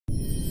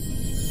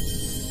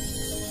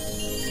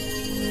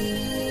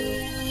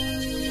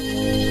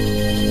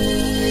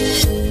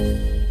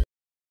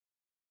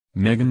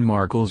Meghan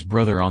Markle's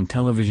brother on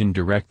television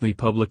directly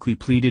publicly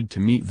pleaded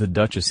to meet the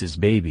Duchess's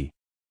baby.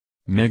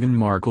 Meghan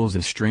Markle's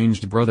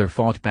estranged brother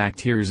fought back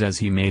tears as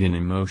he made an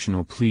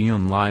emotional plea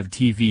on live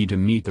TV to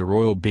meet the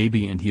royal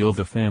baby and heal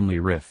the family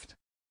rift.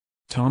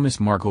 Thomas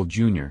Markle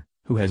Jr.,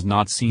 who has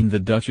not seen the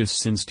Duchess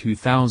since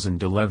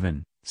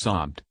 2011,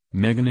 sobbed,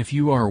 "Meghan, if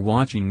you are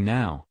watching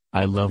now,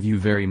 I love you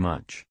very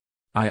much.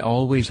 I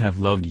always have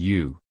loved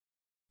you.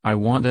 I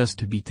want us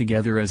to be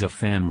together as a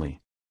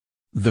family."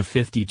 The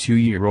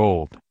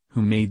 52-year-old,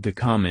 who made the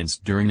comments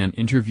during an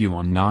interview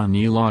on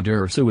Nanila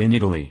d'Urso in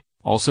Italy,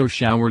 also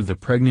showered the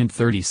pregnant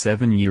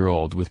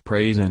 37-year-old with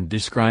praise and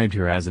described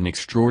her as an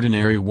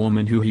extraordinary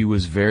woman who he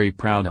was very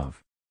proud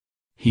of.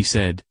 He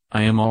said,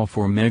 "I am all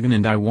for Meghan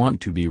and I want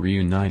to be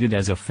reunited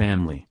as a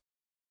family.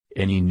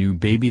 Any new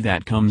baby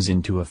that comes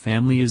into a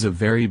family is a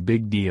very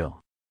big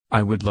deal.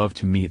 I would love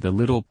to meet the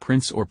little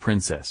prince or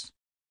princess."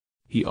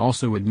 He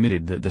also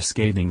admitted that the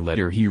scathing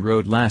letter he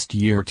wrote last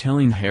year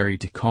telling Harry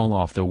to call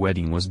off the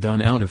wedding was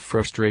done out of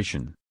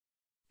frustration.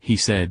 He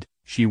said,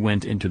 "She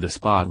went into the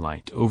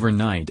spotlight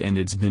overnight and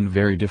it's been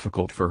very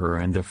difficult for her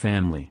and the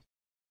family.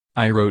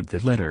 I wrote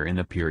that letter in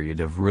a period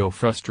of real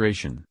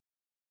frustration.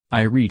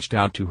 I reached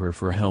out to her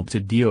for help to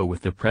deal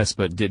with the press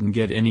but didn't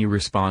get any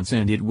response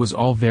and it was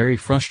all very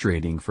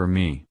frustrating for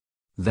me.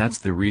 That's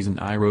the reason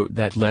I wrote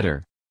that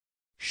letter."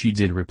 She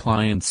did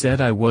reply and said,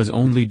 "I was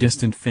only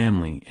distant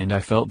family and I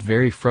felt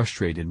very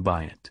frustrated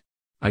by it.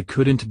 I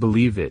couldn't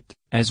believe it,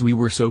 as we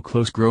were so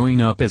close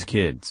growing up as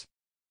kids."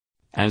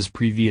 As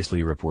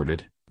previously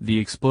reported, the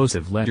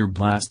explosive letter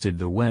blasted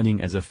the wedding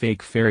as a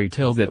fake fairy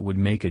tale that would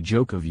make a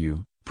joke of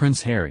you,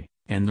 Prince Harry,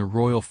 and the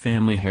royal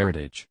family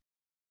heritage.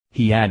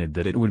 He added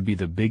that it would be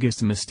the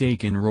biggest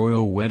mistake in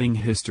royal wedding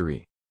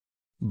history.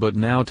 But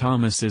now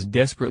Thomas is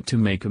desperate to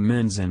make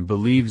amends and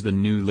believes the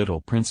new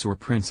little prince or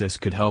princess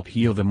could help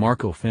heal the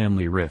Markle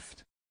family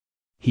rift.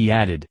 He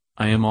added,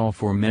 "I am all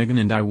for Meghan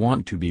and I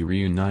want to be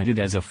reunited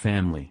as a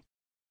family.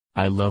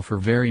 I love her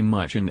very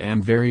much and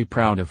am very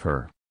proud of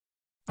her.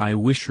 I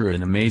wish her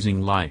an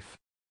amazing life.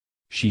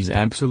 She's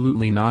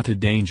absolutely not a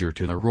danger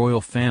to the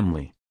royal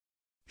family.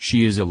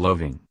 She is a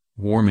loving,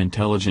 warm,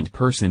 intelligent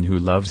person who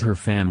loves her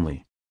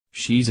family.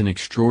 She's an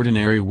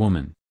extraordinary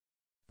woman.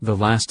 The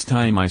last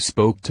time I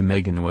spoke to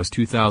Meghan was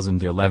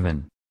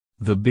 2011.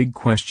 The big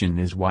question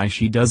is why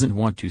she doesn't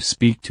want to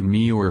speak to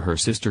me or her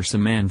sister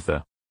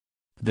Samantha."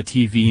 The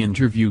TV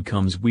interview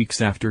comes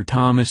weeks after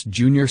Thomas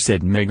Jr.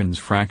 said Meghan's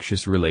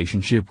fractious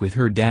relationship with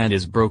her dad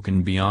is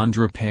broken beyond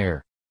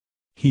repair.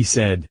 He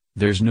said,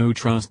 "There's no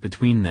trust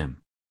between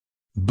them.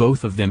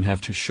 Both of them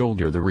have to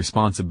shoulder the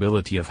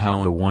responsibility of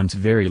how a once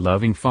very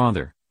loving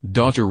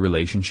father-daughter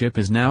relationship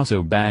is now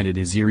so bad it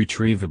is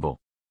irretrievable.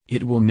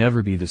 It will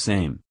never be the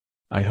same.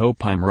 I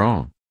hope I'm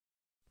wrong.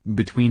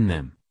 Between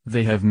them,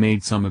 they have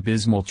made some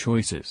abysmal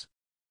choices.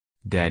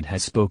 Dad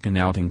has spoken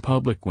out in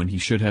public when he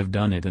should have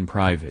done it in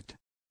private.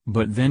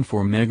 But then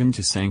for Meghan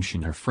to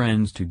sanction her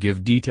friends to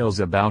give details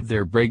about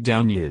their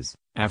breakdown is,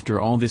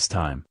 after all this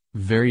time,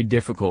 very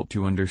difficult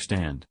to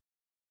understand.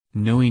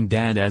 Knowing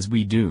Dad as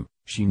we do,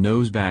 she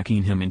knows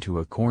backing him into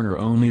a corner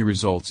only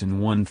results in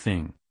one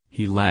thing: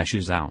 he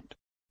lashes out.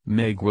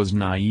 Meg was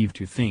naive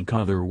to think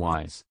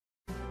otherwise."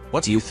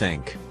 What do you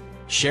think?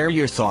 Share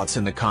your thoughts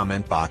in the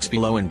comment box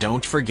below and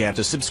don't forget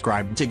to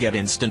subscribe to get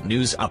instant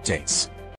news updates.